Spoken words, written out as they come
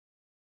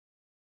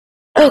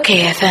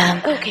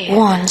okayfm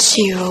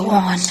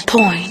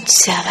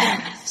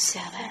 101.7.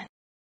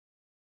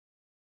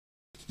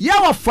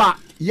 Yaw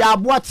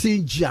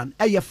Boateng Gyan,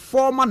 a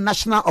former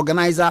national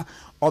organizer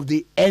of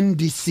the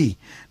NDC.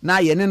 Na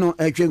ye no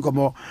etwen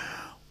komo.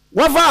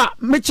 Wafa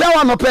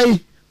mechawa no pay.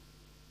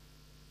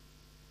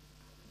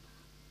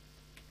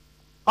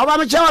 Oba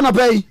mechawa no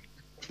pay.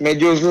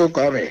 Mejoso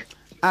kwame.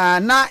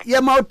 Na ye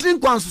mautrin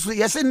kwansusu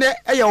ye se ne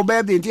e your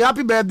birthday. Nti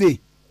happy birthday.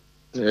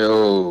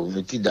 Yo,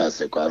 meti da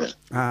se kwame.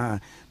 Na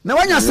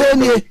wanya say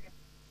nie.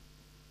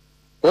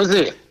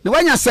 Oze. Na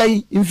wanya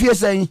say mfie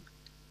say.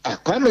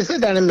 Kwame se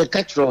da me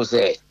catch ro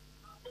say.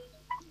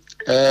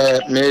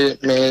 Me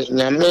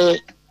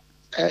nyame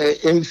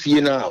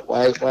mfie na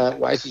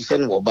why she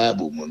send wo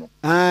bible mu no.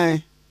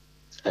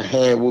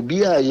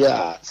 Obi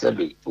ya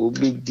sabe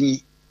obi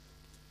di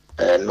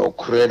no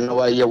kure na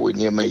wa ye wo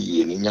nyema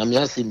yie ni nyame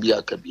asem bi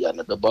aka bia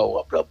na beba wo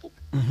abrabo.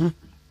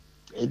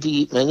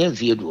 Enti menye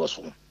mfie du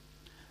so.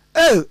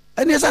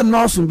 Any say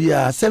no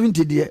bia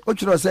 70 there. O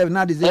chiro 7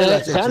 na de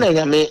say. Sana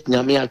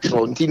nyame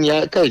atro ntini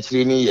ya ka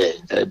chire ni ye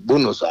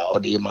bonus a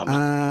ode mama.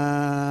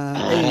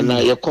 Na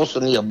ye koso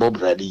ni ye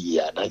bobrade yi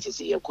a na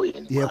chese ye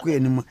koye ni. Ye koye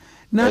ni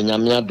na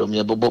nyame adom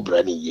ye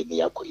bobrade yi ni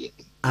yakoye.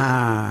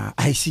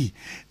 I see.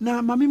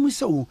 Na mami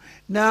muso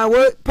na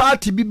we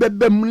party bi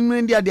bebem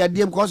ni ndi ade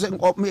because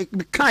me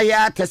kan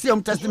ya kese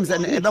am testim say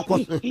e be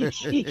koso.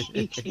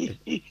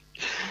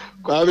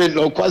 Kwa me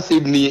no kwase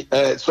ni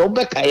so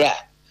be kaya.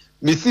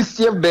 My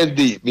 60th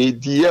birthday, me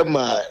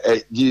diema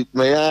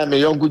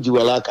me yongu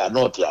jiwala ka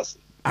not yas.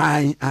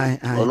 I.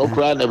 No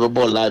cry never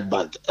bought live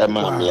band.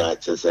 Emma me I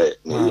just say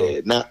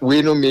na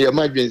we no me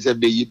imagine say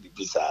be yi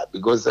bisa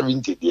because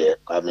 70 there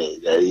I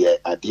mean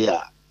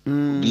idea.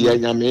 Bi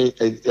anyame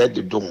e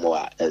de domo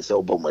a say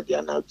obomode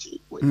anauti.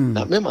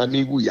 Na me ma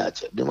me gu ya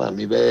che. Me ma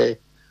me be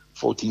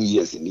 14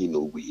 years ni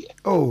no we.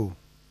 Oh.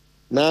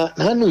 Na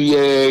no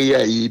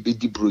ye bi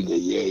di bro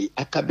ye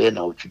aka be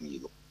na otwini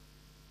no.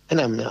 And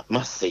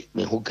I'm say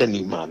me who can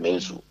you my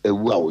mensu a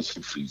wow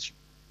fridge.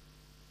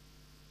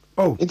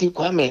 Oh, it is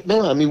quite me,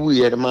 mammy,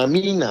 we are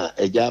mammy na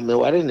a jam me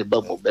were in the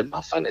bubble, but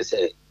my father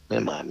say, me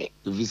mammy,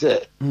 if you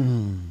say,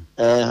 on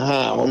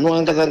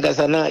one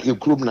Gazangasana, you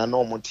club na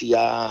no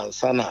motia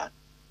sana,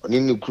 on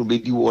in you club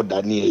you or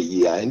Dania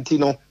year, and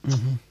Tino.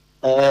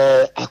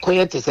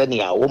 Acquired to send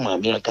ya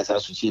woman, me a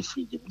Casasuchi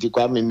fridge, the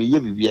Kwame me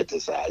be at the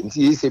side, and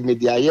he said,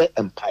 media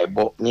and pie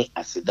bought me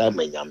as a dame,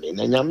 and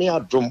Yammy are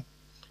drum.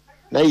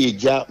 Na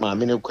yeja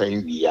maame ne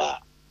kwan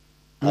wia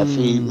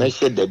afi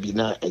mehye dabi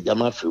na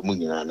ejama fremu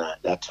nyina na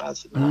ya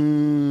trans na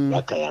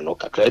yakaya no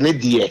kakra ne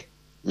die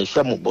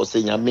mehwe mo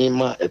bose nyame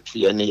ma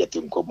atue ne yete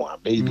nkomo a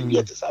be bi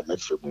yete sa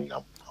mefremu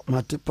nyina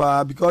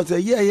matepa because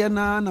ye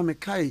na me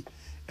kai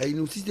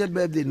you see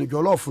birthday no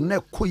jollof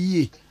na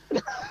koyie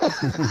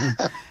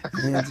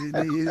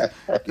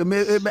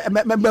me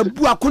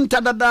bu akunta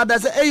dada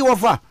say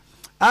wofa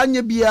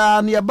anya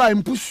bia na ba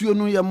mpusuo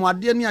no ye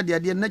moade ne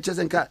ade na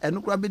chese nka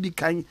enukura be di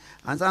kan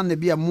ansa na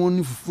bia mo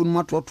ni fufu no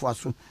matoto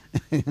aso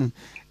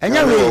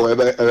enya we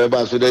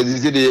ba so da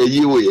disi de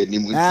yi wo ye ni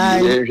mu ti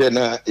hwe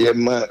na ye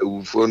ma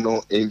ufo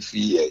no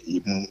emfi ye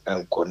imu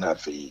anko na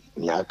fe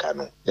ni aka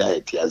no ya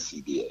eti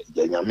asidi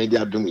ye nyame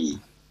dia dum yi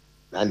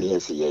na ne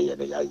yesi ye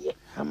na ya ye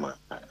ama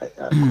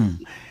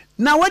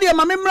na wadi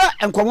ma memra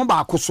enkomo ba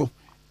akoso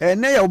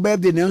na ye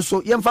birthday ne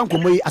nso ye mfa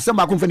nkomo yi asem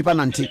ba ko mfa nipa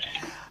nante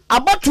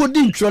about to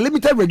intro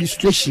limited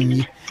registration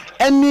yi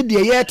any de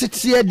ye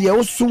tete de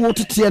wo so wo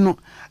tete no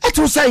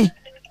eto sai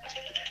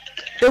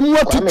emu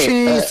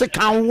atutwe se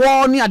kan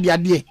wo ni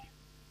ade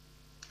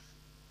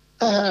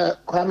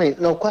kwame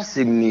no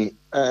kwasim ni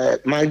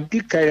my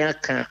dikaya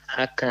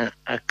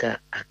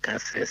aka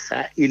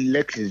sesa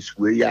elections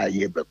we ya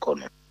ye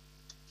bekono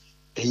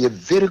e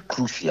very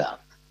crucial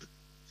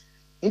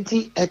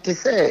nti ete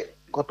say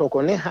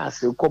kotoko ne has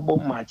kobo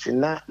match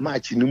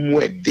ni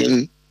mu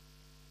edin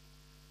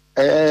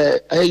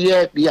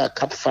eye bia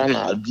cup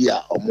final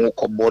bia omo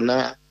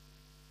kobona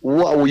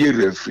wo ye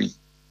referee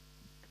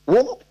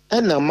wo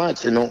na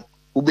match no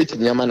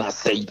ubetimi ama na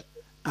sei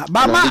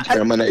ba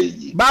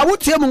wo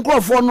tie mu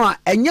nkrofo no a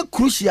enye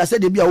crucial se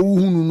de bia wo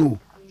hunu no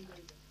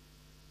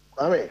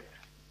ame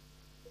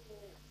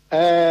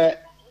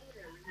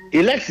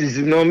elections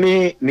no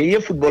me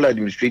ye football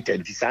administrator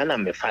disana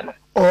me fa no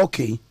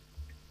okay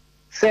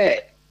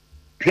say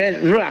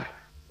nra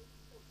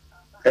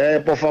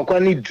pofakwa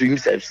ni dream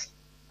service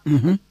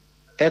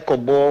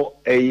ekobo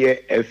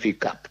eye FA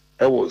Cup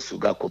ewo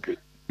suga kope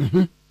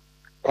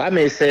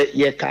kwame se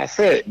ye ka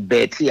se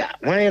beti a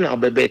wan na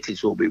be beti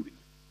so be wi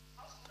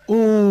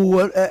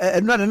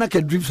no na ka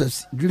dream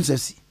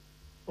service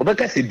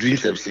obeka se dream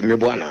service me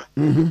boana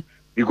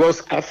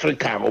because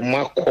Africa o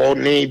makọ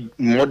ni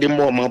modern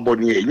mo ma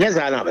boni e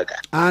nyeza na beka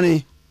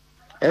ani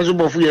enzo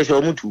bofu ye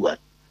so mutuwa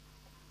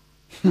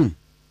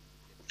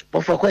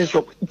bofu kwa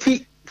so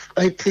ti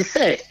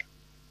say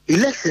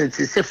elections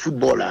is a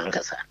football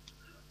ankasa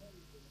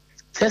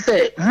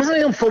say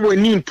my for we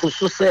need to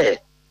so say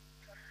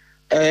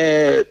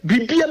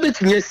bibia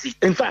betumi si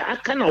in fact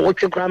aka na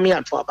wotwe kra me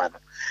ato aba no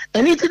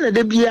anything na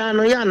de bia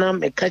no ya na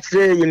me ka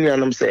kire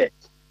yenuanom say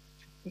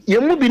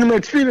yemu binom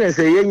experience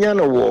yenya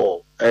no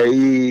wo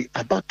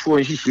abato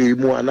nhihye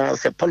mu ana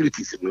se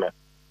politics no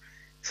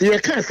se ye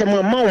ka se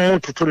ma mo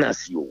toto na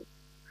si o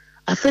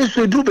afa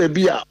so duru ba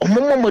bia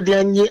omomode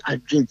anye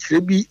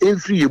adwenkyere bi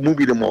every yemu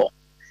bi no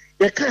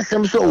ye ka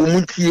sem so o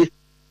mutie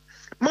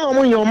ma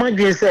omo ye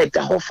omadwen se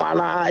ta ho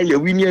fala ye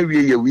wini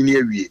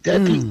awie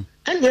that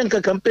and then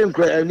campaign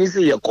ni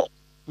say yeko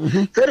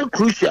very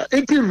crucial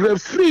it is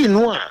referee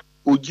no a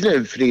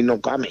ogina free no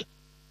kwame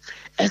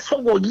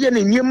eso go ye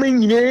ne nyema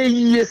nyina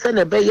yiye se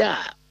ne be ya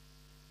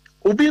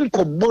obi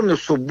nkobɔ no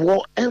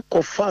sobo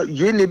enkofa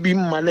ye ne bi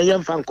ma na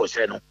yemfa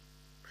nkɔhye no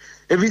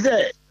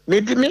ebize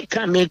me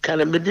ka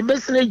na me di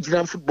besene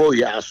gina football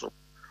ya so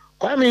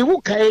kwame wu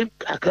kai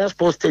Accra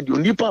Sports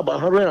Stadium nipa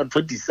about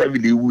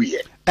 127 ewu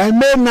ye and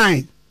May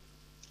 9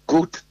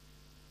 good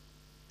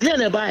ye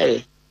ne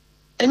bae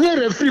enye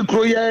referee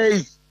kro ya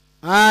yi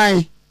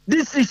ai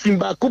this is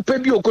ba ko pe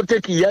bi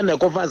okoteki ya na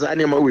kofa za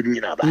ne ma we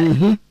nyina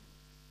bae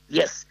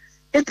yes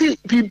eti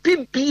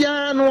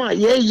bibia no a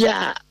ye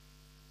ya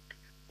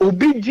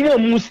obi gina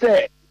mu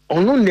se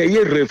ono na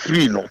ye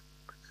referee no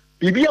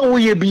bibia wo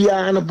ye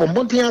bia no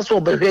bombotia so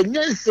obehwe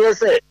nyense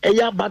se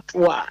eya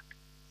bato a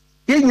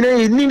ye nyina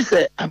ye nim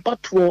se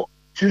abato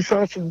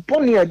tusanso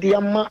boni ade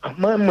ama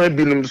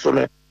binum so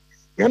no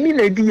yami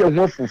na di ye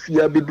ho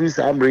fofia bedu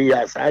sa amre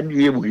ya sa de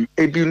ye wi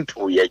ebi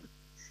nto ye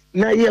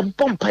na ye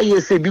bompa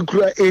ye se bi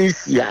kura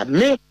esia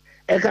me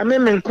e ka me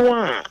nko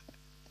a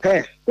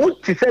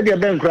what ti said the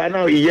bank right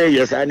now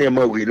yes I am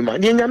away ma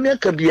ni nyame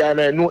ka bia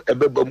na no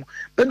ebebam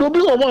but obi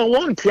o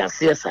won ti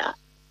ase sa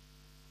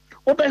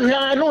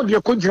obehwa no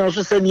de ko gina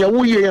so se ne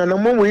wo ye na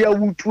mo we ya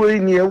wutu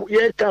ni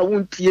ye ka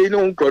wontie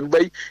no nkron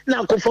bai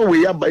na akofa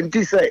we ya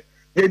banti se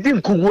ye di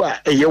nkugu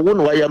a ye wo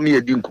no ya me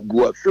ye di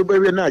nkugu a so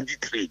bewe na agi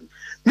train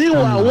ni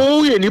wa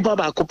wo ye ni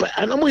baba ko pa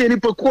ana mo ye ni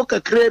pa ko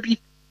kakra bi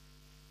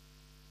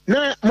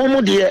na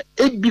mo de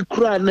ebi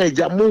kura na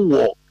ja mo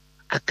wo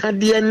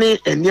akade ne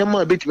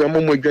enema betime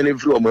momo dwane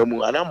firi omamu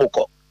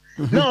anamukọ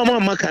na ọma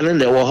maka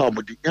ne wo ha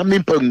mudi ya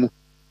mempa mu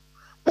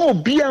mo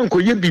bia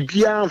nkoye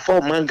bibia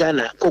fa manga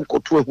na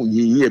konkoto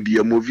ahunyiyi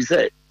bia mo vi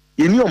say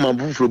yeni ọma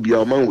bufuro bia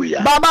ọma we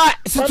ya baba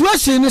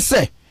situation ni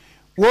say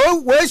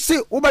we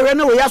si wo ba we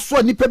na we ya so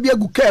nipa bi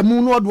aguka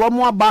mu no do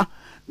mo aba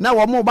na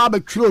wo mo ba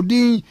betwere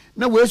odin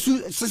na we su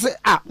sese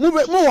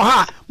mo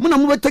ha mo na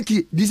mo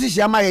betaki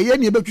decision ama ye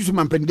ne betwisu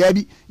mampenda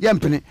bi ye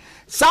mpene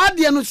saa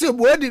de no se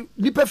we di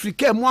nipa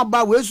frika mu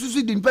aba we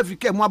su di nipa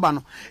frika mu aba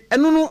no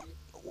eno no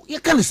ye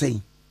kan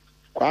sei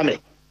kwame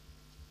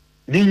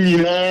di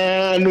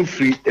nyina no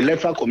free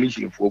electoral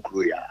commission for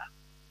kro ya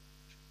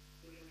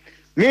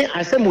me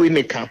asem we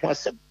me kan ho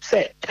asem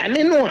se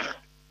kane no a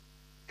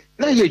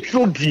na ye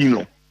twro di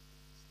no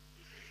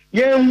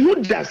ye hu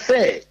da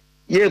se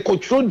ye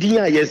control din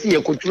a yes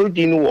ye control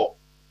din wo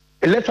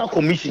electoral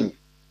commission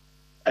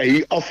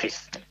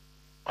office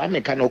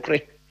kwame kan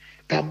okre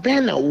ka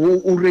bena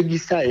wo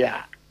register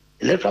ya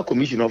electoral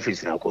commission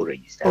office na ko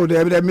register o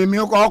de me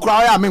ko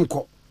okra ya me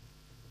nko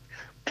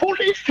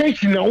police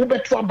station na wo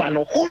beto aba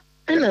no ho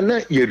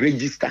na ye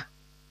register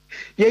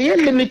ye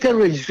limited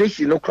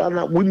registration no kra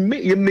na we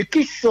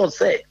make sure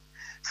say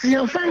si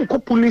yan fan ko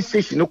police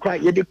station no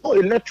kra ye de ko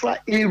electoral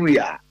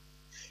area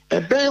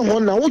ebe ho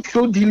na wo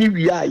tro di ni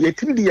wi a ye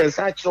tim di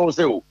yansa kiro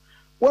se o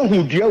wo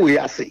hu dua we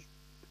ase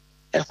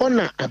e ho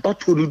na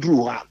abato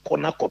duru ha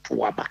kona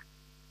koto aba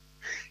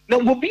na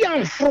go bi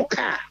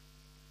anfroka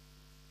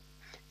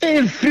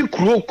every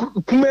kro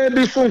kuma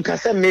be so nka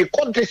se me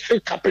ko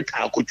district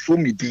capital ko tro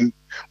mi din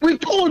we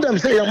told them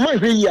say man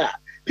here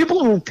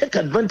people will take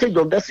advantage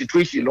of that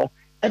situation no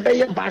ebe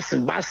ye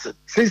bas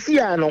se si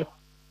ano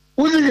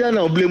uzi ya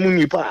na oblemu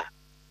nipa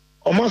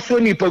omo so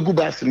nipa gu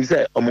basim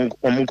say omo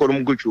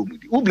nkorom gotwo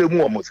mudi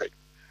ublemu omo say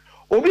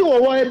obi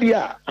wo wa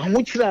bia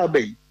ahokyira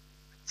abai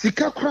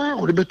sika kra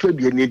o de beto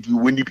bia na di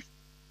woni bi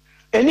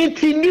eni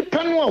ti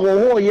nipa no a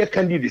wo ye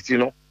candidate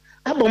no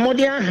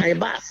abomode ahai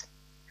bas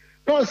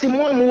no si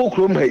mo wo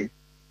krom hai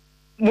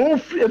mo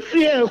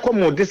free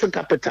come on this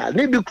capital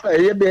maybe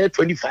ye be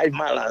 25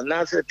 miles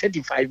na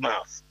 35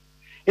 miles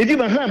edi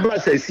ba ha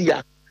blas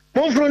asia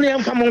mo fro ne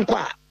amfa mo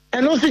nkwa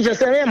and also just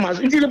say mas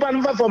iti le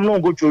pan fa from no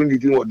go to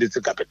ndi what this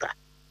capital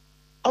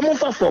amo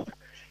fa from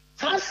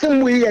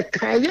fasem we ye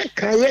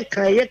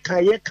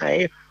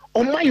kaye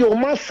o ma yo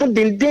ma so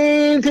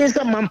den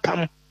sa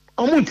mampam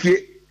omo tie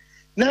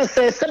na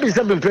say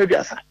 77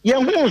 previous ye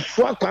hu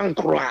so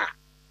akwankro a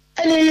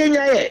ene ye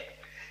nya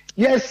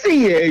ye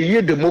see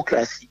ye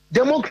democracy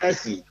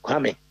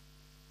kwame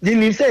they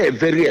need say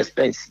very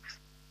expensive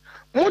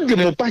mo de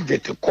mo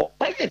budget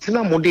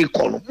na mo de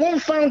ko no mo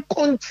fan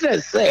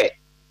contract say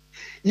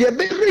ye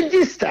be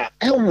register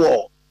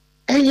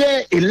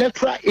eye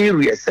electoral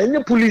areas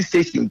any police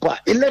station pa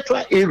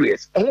electoral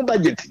areas on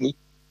budget ni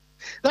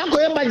na ko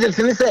ye budget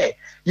ni say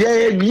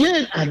ye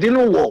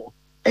adeno wo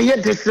eye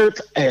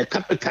district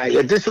capital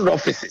ye district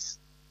offices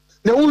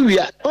na we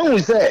on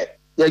say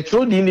ye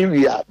tro di ni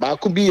wi a ba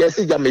ko bi ye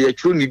se jam ye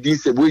tro ni di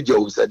se bo je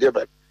o se de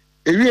ba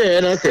e wi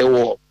e na se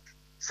wo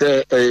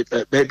se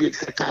baby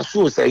se ka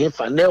so se hin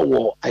fa na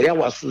wo aya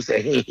wa so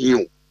se hin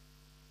o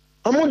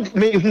amo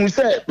me hu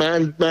se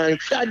man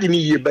hwade ni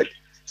ye ba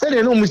se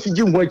de no mu si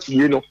ji ho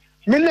achiye no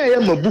me na ye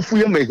mabufu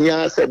ye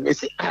mahia se me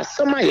se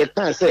asama ye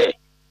kan se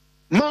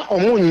ma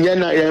omo nye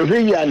na ye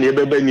hwe ya na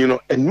ebeba ni no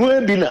enu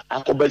abi na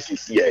akoba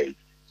sisi ai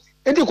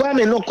enti kwa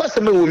me no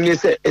kwase me wo mi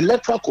se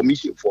electoral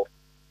commission for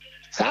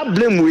sa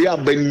blame we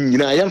abani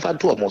nyina ye mfa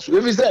to omo so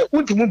ebi se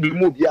utimu bi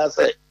mu bia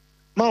se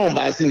ma on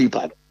ba se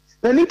nipa do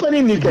na nipa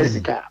ni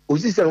kasika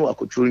osisi no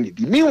akotro ni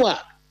bi miwa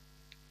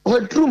o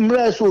tru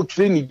mra so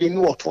otro ni bi ni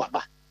woto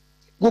aba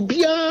go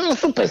bia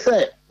so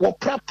pese wo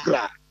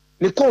prapra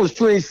ni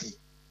constituency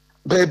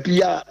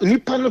babia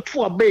nipa no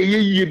to aba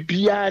ye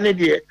bia ne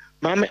de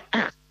mame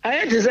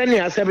aye tezani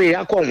asabe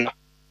yakonwa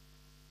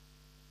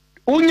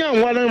unya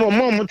nwana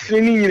mama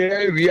mutini nyina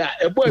wi a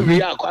ebo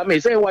wi a kwa me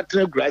say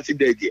watena grass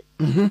dey there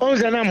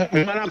onza na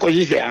mana ko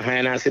hihwe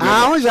ahan na ase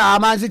onza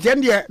amanzi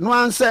tem de no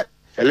anse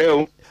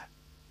hello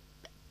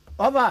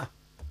Oba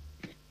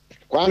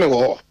kwa me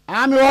wo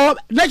ami wo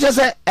na che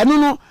se enu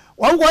no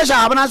won ko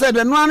sha abana se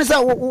de no an se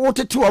wo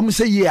tete wo mu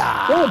se yi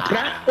a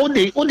o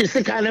de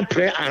sika na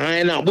pre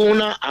ahan na bo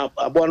na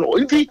abo no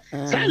nti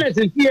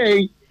silence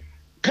here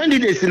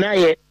candidates na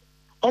ye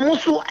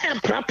omuso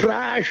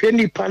prapra hwe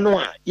nipa no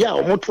a ya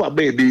omoto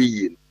aba ebe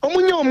yi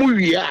omunya omu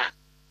wi a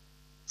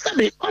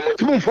sabe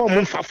omutum fo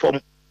fa fom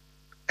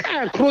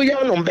ka kro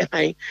ya no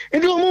behind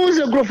ndi omu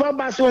ze grofa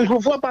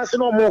baso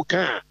no mo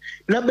ka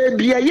na ba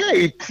bia ya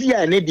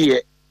etia ne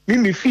de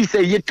mi fi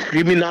say ye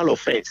criminal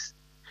offense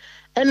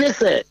ene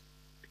say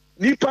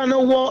nipa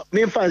no wo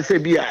me fan say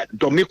bia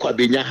domi kwa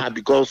benya ha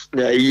because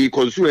he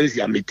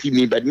constituency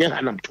ametimi but nya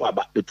ha na to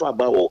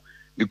aba wo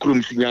the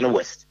krum sunyana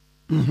west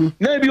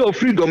na bi o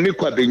freedom me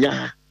kwa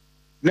benya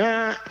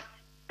na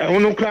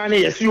ehunu kra na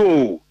yesi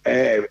o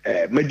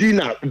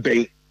Medina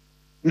ben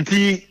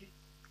nti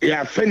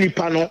ya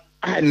fanipa no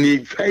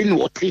ani fain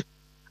wote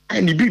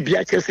ani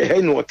bibia chese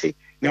hen wote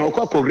na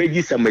okwa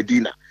register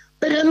Medina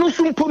but no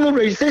sumpo no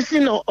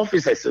registration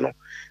officers no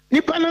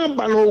nipa na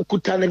ba no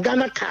kuta ne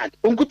Ghana card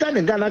onkuta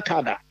ne Ghana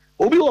card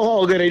obi wo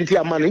ho guarantee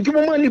amana nti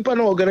mo nipa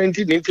na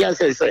guarantee ne fi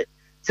asese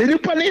se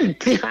nipa ne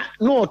nti ha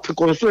no to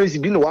constituency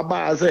bi no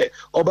waba se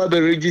oba be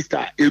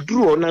register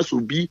eduru ona so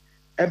bi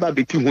eba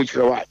beti ho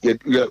kirewa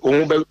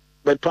o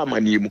be to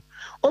amani mu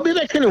obi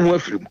be kene ho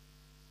afiri mu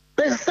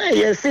be say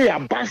yes say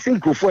abasing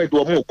crofo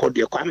edo mo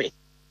kode kwame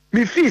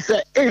me feel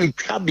say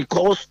entwa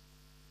because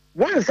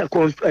once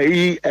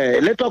a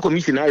electoral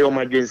commission ayo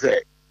madwen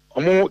say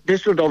omo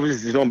district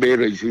office is not be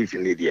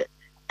registration there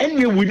and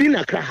you within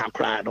a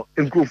kra no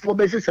crofo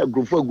be say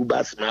crofo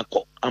agubas na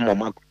ko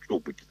amoma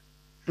crofo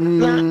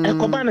na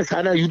ekobana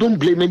sana you don't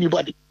blame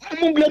anybody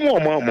you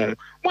blame mom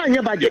why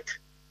your budget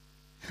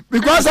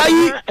because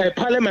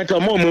parliament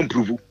mom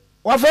improve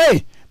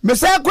wafe me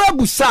say kra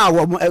busa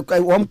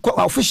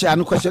wo official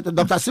no question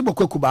Dr. Sibo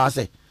Kwekuba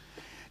say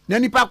na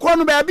nipa kro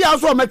no ba bia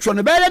so o metwo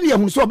no ba ya ne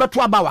ehunu so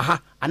obeto aba wa ha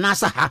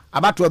anasa ha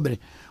abato abere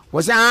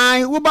wo say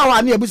ai wo ba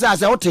wa na ebusa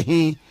say wote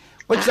he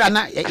wo kira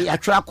na ya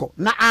twako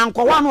na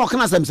anko wa no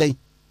okana sam say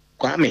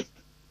kwame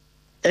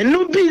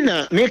enu bi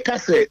na me ka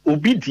say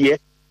obi die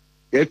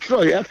ye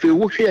tro ya fe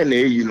wo hwe na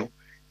eyi no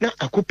na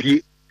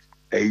akopie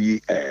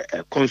eyi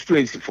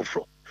constituency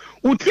foforo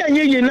uti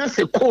anye ye na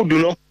se code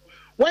no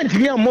want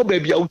me am ba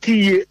bia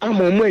uti ye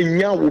amomo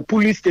anya wo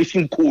police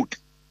station code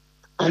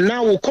and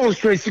now wo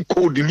constituency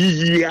code ni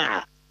yi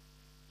a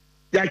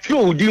ya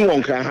tro odi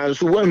won kra han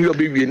so wan yo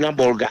be wie na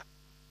bolga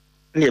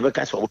na ye be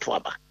ka so to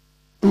aba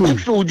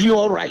so odi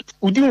all right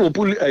odi wo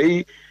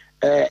police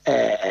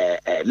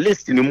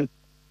list ni mu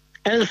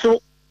and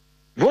so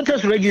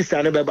voters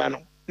register na be ba no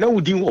na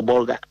udi wo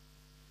bolga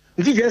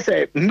nti je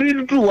say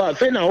mridu wa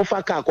fe na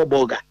ofa ka ko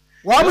bolga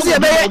wa mu se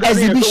be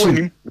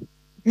exhibition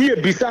ni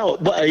ebisa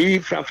ayi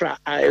frafra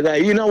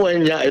ayi na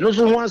wanya eno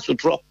so ho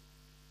asotro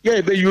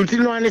ye be yunti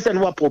no ani se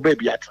no wa po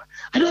baby atra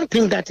I don't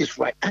think that is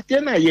right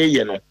atena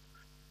ye no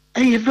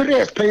ayi very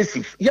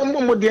expensive ya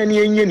momo de ani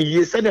enye ni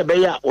ye se na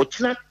be ya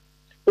ochina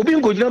obi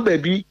ngojina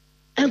baby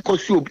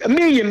enkosi obi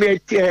me ye me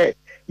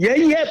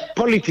ye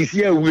politics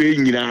ye we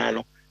nyina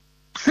no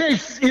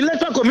says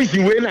electoral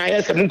commission we na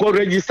yes am go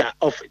register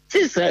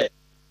office say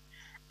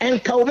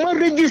and ka o ma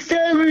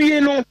register we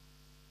no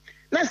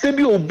na se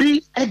bi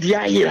obi e dia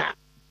ayira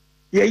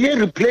ye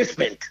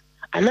replacement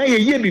ana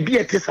ye bibi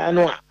etisa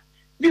no a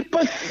bi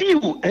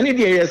pursue any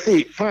dey ye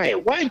say fine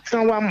why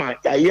tran wa ma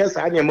yes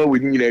anya ma we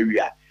nyina wi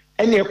a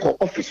ene ko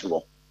office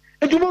wo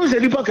etubo se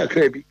lipa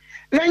kakra bi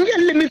na nye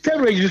limited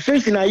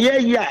registration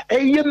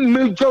aye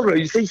major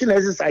registration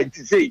exercise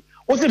to say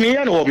what's me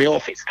ya no me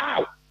office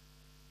how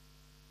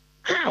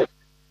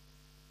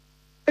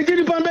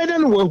ejiri pambe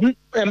na wo hu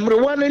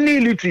emrewa na ni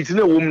illiterate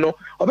na wom no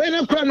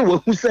obena kra na wo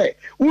hu say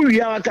wi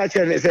ya aka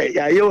chere say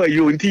ya ye wa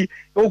yo nti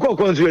wo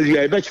constituency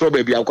ya be chiro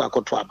ba bia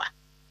akoto aba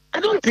I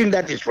don't think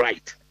that is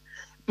right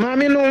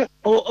mami no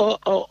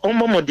o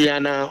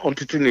momodiana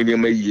ontutu ne ne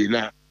mayi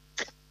na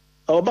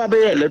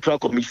Obabe electoral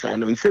commission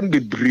no nsem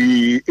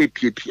bebree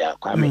epiepia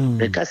kwame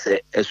meka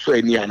se eso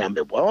ani ana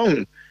mebo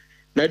ohun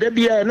na da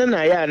bia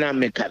na ya na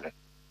meka no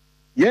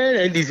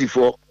ye NDC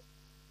for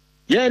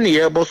ye ne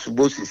ye boss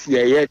sisi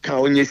ye ka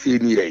onye se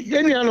ni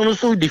ye ni anu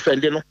so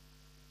defend no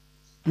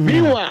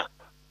meanwhile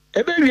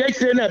ebe wi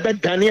akire na be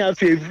dane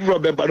afi evuro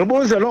be ba no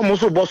bo se no mo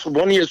so boss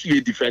bo no ye so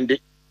ye defend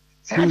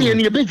sabe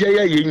ni ye be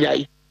gya ye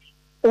nyai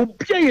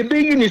obia ye be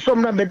yi ni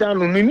som na be dan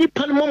no ni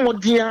nipa no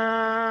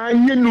modia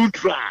nye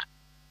neutral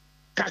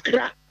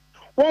kakra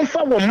won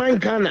fa wo man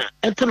Ghana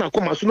eto na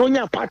koma so no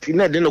nya party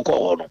na de no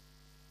ko no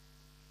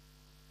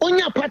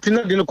onya party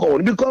na de no ko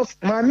because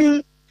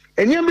mami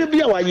enyem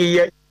bia wa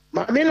yeye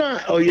mami na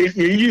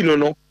ye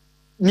no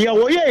ni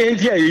awo ye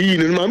enti ye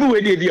no mami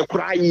we de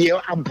kura ye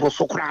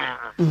abroso kura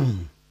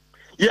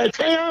ye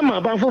chen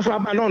ma ba fofu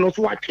aba no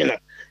so watwe no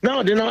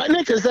na de na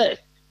na say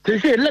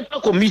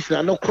electoral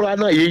commission no kura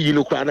na ye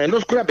no kura na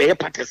no kura be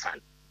partisan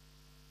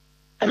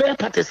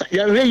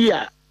ya we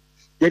ya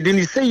ye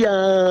deni say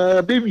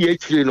ya baby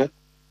akire no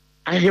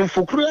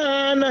ahemfo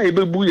kura na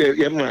ebebu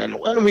ye man no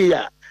we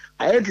ya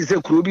aye ti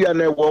say kuro bia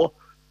na wo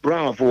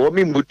brown for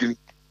me mudin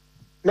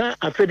na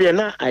afede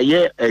na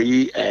aye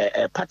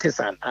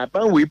partisan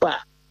aban we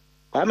ba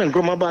Kwame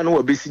Nkrumah ba no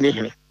obesi ne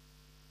hene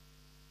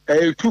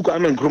tu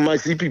Kwame Nkrumah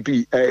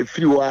CPP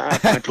free wa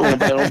aton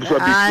ba no so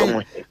obesi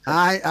mo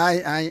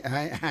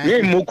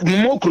ye mo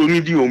kuro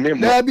ni di o me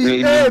mo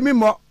me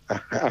mo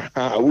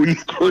woni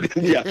kuro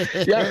ni ya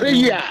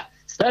ya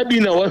sabi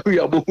na wa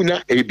ya bohu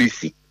na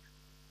ABC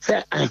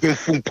say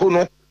ahemfo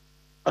no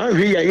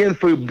ahwe ya yen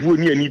fa buo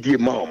ni ani die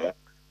ma mo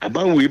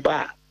aban we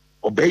ba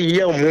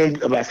obeye mo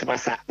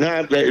basa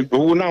na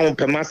wo na on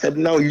pema seb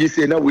na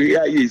onyise na we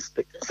ya is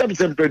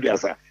seb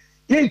producer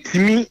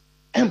yentimi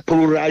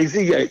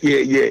empolarize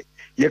ye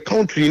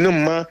country no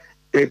ma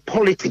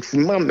politics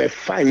ma me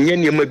fa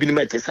nye ma bi ni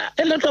metesa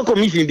electoral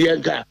commission dia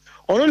nka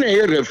ono na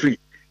ye referee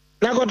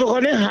na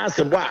kotoko ne ha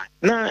se ba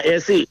na ye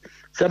say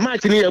se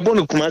match ni ye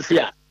bonu kumase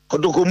a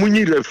kotoko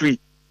munyi referee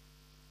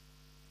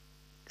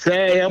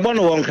say ye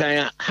bonu won kan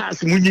ya ha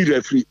se munyi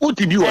referee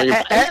otibi wo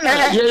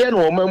ye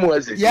no ma mu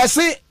ase yes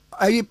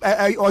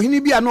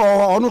ohini bia no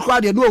ono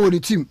kra de no wo ni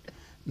team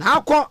na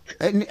akọ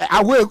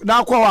awe na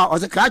akọ wa o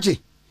se krache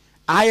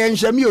ayen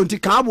hyami onti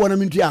kan abo na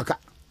mintu aka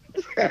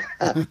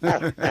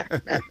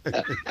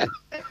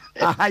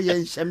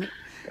ayen hyami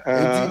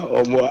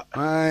omo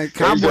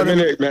kan abo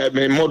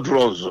me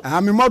modros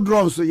me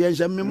modros yen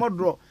hyami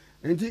modro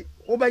enti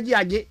obaji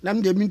age na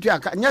me de mintu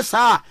aka nya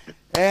sa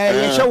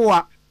ye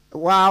hyewa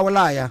wa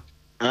wala ya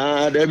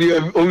da bi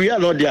owi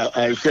ano dia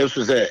hye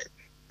so se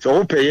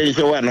so pe ye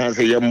hyewa na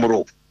se ye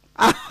mro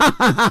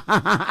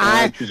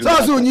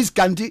so ni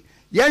skanti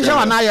ye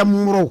hyewa na ye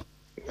mro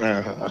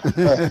I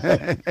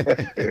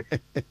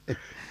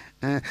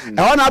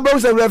want to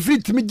say referee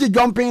to me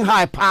jumping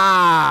high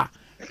pa.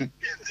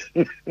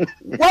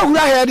 What would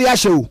I hear the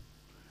show?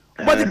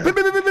 But the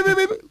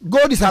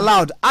goal is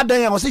allowed.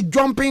 Adan was say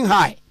jumping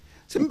high.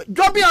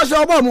 Jumping as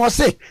your bomb was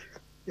say.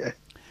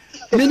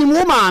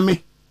 Minimum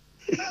mammy.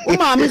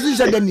 Mammy is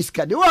a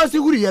deniska. The was the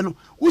Uriano.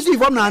 Who see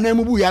from Nana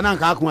Mubuya and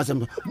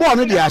Kakumasem.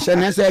 Born the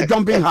Ashen and say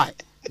jumping high.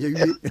 Oh,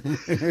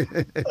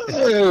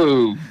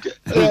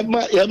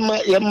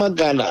 Yama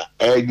Ghana,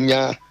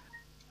 Enya,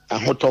 a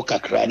hoto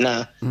kakra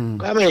na.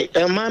 Kwame,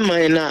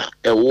 mama na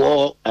a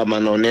war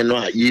amanoneno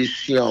a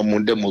yisi omu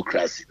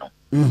democracy no.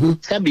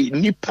 Sabi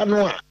nipa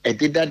no a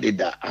edida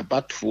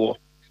abatfo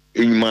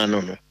enyuma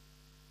no.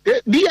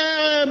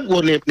 Bia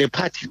won ne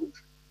party.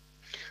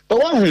 But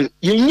one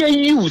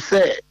yenye you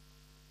say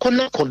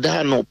kona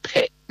koda no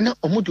pe na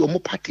omu de omu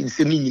party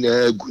nsem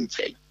nyina gu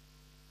nchen.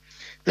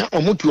 Na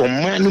omuti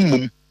omanu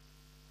mum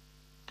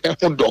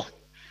ehodo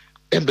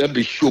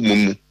ebe show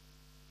mum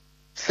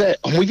say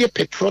omuye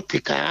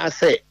patriotica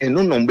say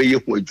eno no be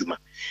yehu adwuma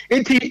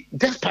enti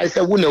despite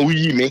say wona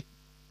wuyi me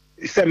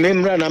say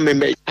memra na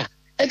me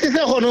enti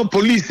say hono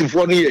police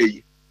for no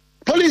yi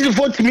police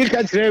for to me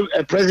catch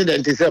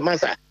president say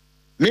masa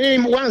me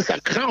once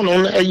a crown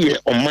on aye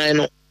on mine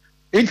no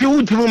enti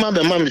wuturu ma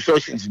be ma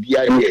instructions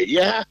bia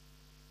yeah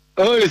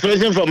oh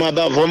instruction from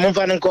above for mo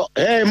fa nko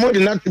mo di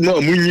not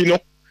no munyi no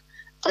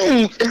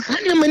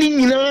esa mani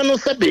nyina no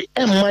sabe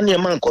mani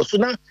man ko so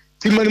na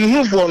timani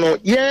muhufo no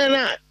ye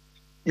na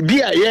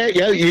bia ye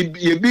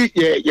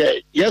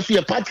so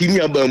ye party ni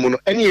abamu no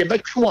ene ye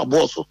betwe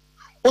abo so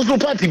oso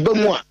party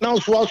bamu a na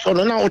so so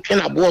no na o twe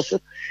na abo so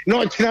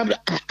na o kina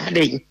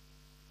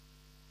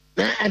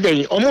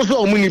aden omo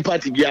so omo ni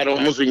party bia no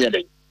omo so nya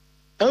den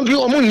anki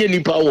omo nya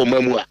nipa wo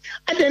mamu a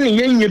aden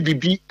ye nya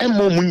bibi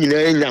emmo mu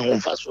nyina nya ho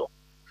mfaso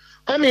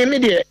ame me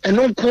de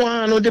eno ko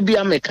a no de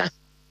bia meka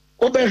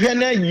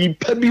Obehena yi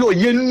pabi o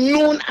ye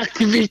known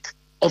activist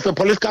of a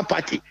political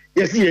party.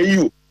 Yes,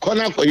 you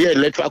corner for your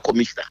electoral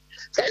commissioner.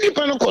 Say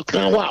nipa no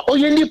kotran wa o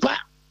ye nipa.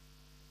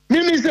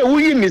 Me say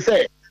we me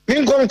say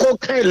me go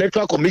kan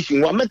electoral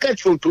commission wa make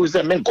sure to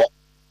say me go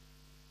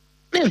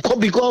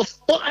because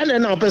o ana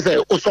na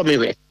person o so me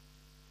we.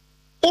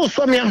 O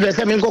so me ahwe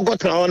say me go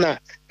kotran na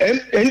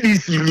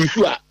NDC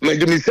Lusua,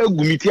 Madamisa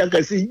Gumitia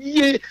can say,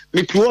 ye,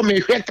 me to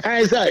me,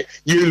 Kaiser,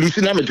 ye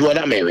Lucina, me to what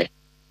I may.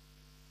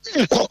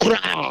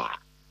 Cockra.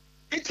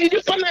 It's in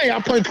the fun I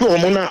appoint to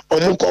Omona,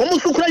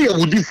 almost cry a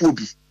woody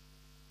phobie.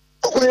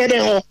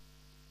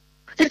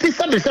 It is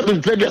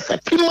something players a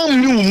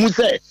Timon knew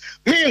Musa,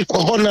 me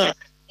Kohona,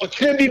 or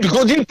Trendy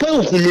because they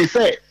tell who may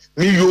say,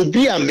 me you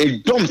be a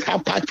me dumps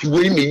have party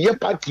way me, your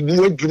party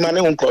no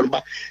Jumana on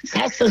Corba,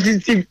 such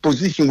sensitive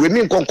position with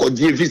me concord,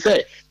 if you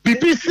say,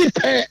 BBC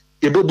pair,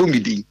 a bobo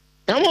midi.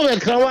 I'm over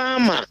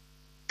Kawama,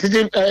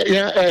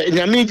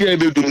 Yamija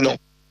Bedum.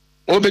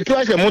 Or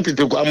because I wanted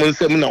to come on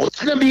some now,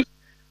 Trebi,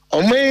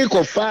 or make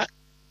of fat.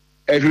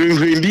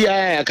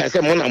 India,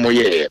 Casamona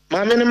Moye,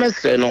 Mamma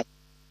Messeno.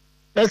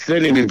 That's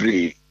really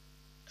brave.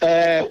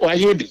 Why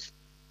he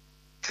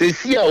say,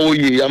 see, oh,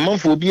 ye, a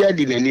month will be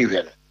added in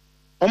even.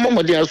 A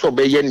moment they also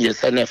be yen,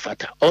 yes, and a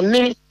fata.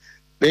 Only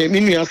the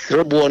minion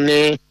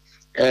cerebone,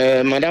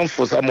 Madame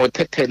for some more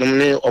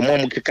tetanum or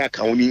Momka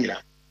Kaunina.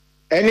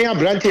 Any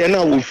abranty and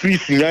I will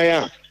freeze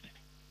Naya.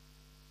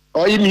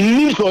 Or you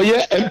mean for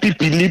your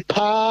MPP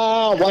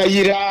Nipa,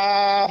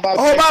 Waira,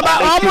 oh,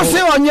 Baba, almost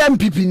say on your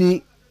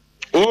MPP.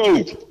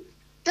 Oh,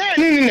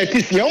 then it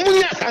is your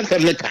money as a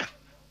letter.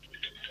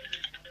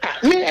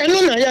 Me, I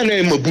know I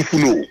am a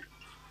buffalo.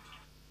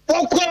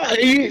 What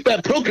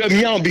a program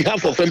here on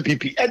behalf of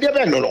MPP? I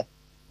never know.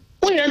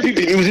 When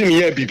MPP using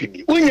me,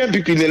 MPP, when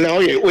MPP now,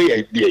 yeah.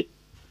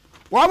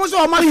 What was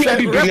all my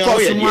records?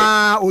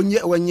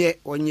 When ye,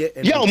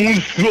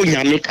 almost throw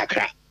your make a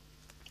crack.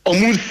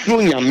 Almost throw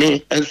your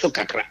me and so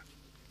crack.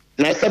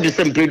 Now, such the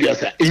same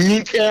previous,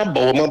 in chair,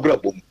 Boma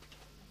Brabum.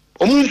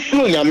 Almost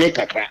throw your make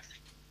a crack.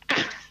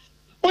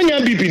 When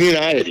you be in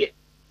an area.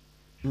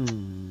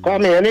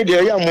 Come here, any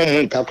day, young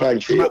moment, I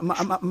can't.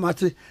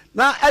 Mate.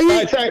 Now, I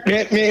me,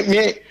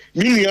 a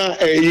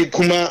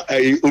Kuma,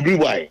 a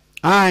Ubiwai.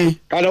 Aye.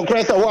 And of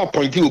course, I want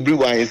point to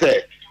Ubiwai and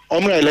say,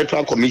 I'm an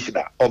electoral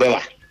commissioner,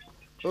 Obama.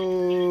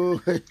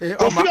 Oh,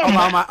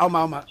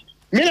 Mama.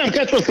 Me, I'm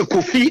catching the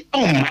coffee,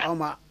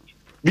 Oma.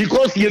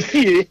 Because you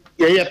fear,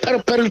 you're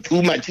peril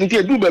too much, and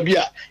you do baby,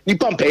 you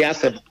pump a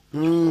yasem.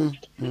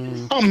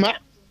 Oma.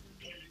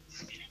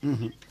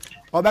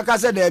 Obeka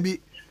said there be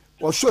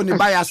or show ni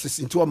biases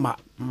into a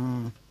map.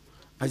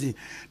 I see.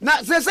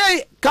 Now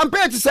say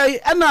compared to say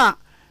Anna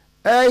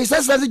he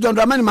says that John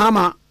Dramani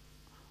Mama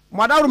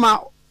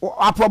Madaruma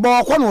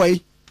aprobo kon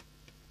way.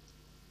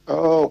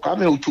 Oh,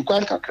 come to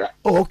Kakra.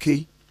 Oh,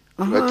 okay.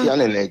 But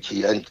yan and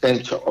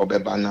enter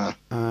Obebana.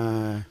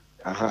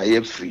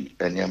 Ye free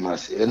and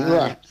yamas.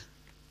 And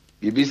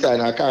Bibisa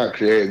and I can't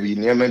create, we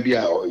never be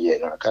our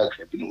yen, I can't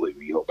create in way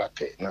we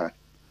obey now.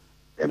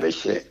 Ever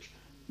share.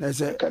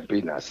 That's a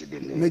campaign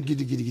accident.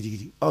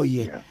 Giddy. Oh,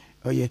 yeah.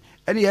 Oh, yeah.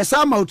 And yes,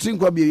 some out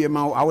think will be a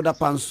mouth out of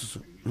pants.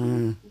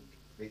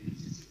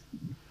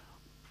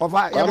 Of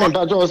I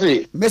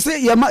say,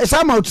 Messy,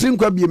 some out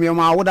think will be a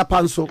mouth out of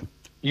pants.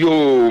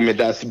 You may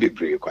that's be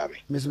pretty quiet.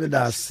 Miss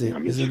Medasi,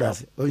 Miss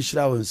Medasi, oh,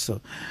 shall so.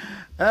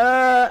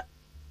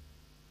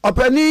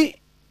 Openi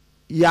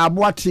Yaw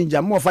Boateng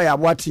Gyan, more fire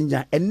Boateng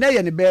Gyan, and nay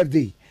any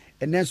birthday,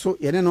 and then so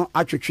you know,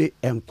 actually,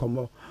 and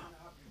come.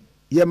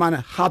 Yeah, man,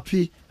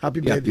 happy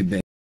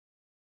birthday.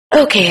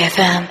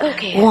 OKFM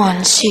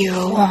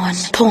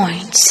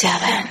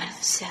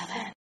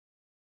 101.7.